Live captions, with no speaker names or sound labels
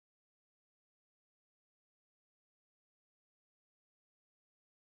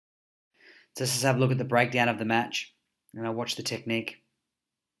So let's just have a look at the breakdown of the match, and I'll watch the technique.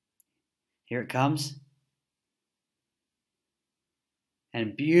 Here it comes.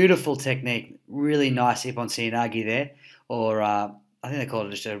 And beautiful technique. Really nice ippon seoi there. Or I think they call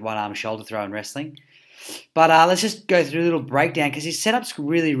it just a one-arm shoulder throw in wrestling. But let's just go through a little breakdown because his setup's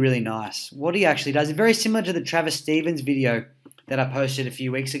really, really nice. What he actually does is very similar to the Travis Stevens video that I posted a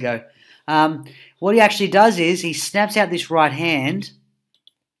few weeks ago. What he actually does is he snaps out this right hand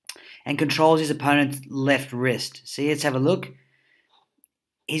and controls his opponent's left wrist. See, let's have a look.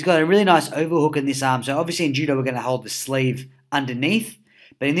 He's got a really nice overhook in this arm. So obviously in judo we're going to hold the sleeve underneath.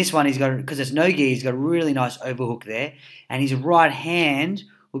 But in this one, he's got, because it's no-gi, he's got a really nice overhook there. And his right hand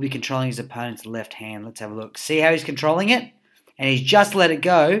will be controlling his opponent's left hand. Let's have a look. See how he's controlling it? And he's just let it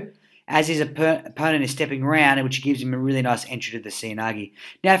go as his opponent is stepping around, which gives him a really nice entry to the seoi.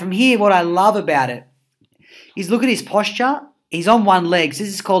 Now from here, what I love about it is look at his posture. He's on one leg. So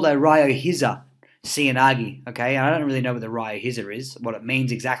this is called a ryohiza seoi. Okay, I don't really know what the ryohiza is, what it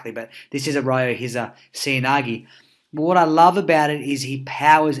means exactly, but this is a ryohiza seoi. But what I love about it is he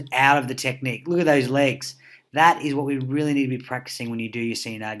powers out of the technique. Look at those legs. That is what we really need to be practicing when you do your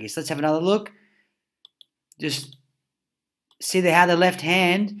seoi. So let's have another look. Just see how the left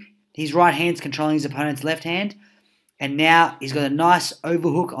hand, his right hand's controlling his opponent's left hand. And now he's got a nice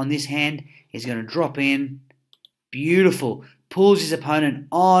overhook on this hand. He's going to drop in. Beautiful. Pulls his opponent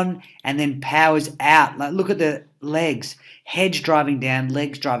on and then powers out. Like, look at the legs. Head's driving down,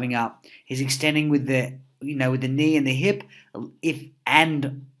 legs driving up. He's extending with the with the knee and the hip,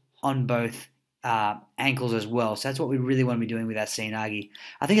 and on both ankles as well. So that's what we really want to be doing with our seoi.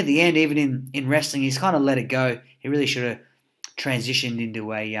 I think at the end, even in wrestling, he's kind of let it go. He really should have transitioned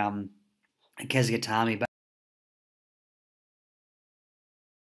into a Kesugatami.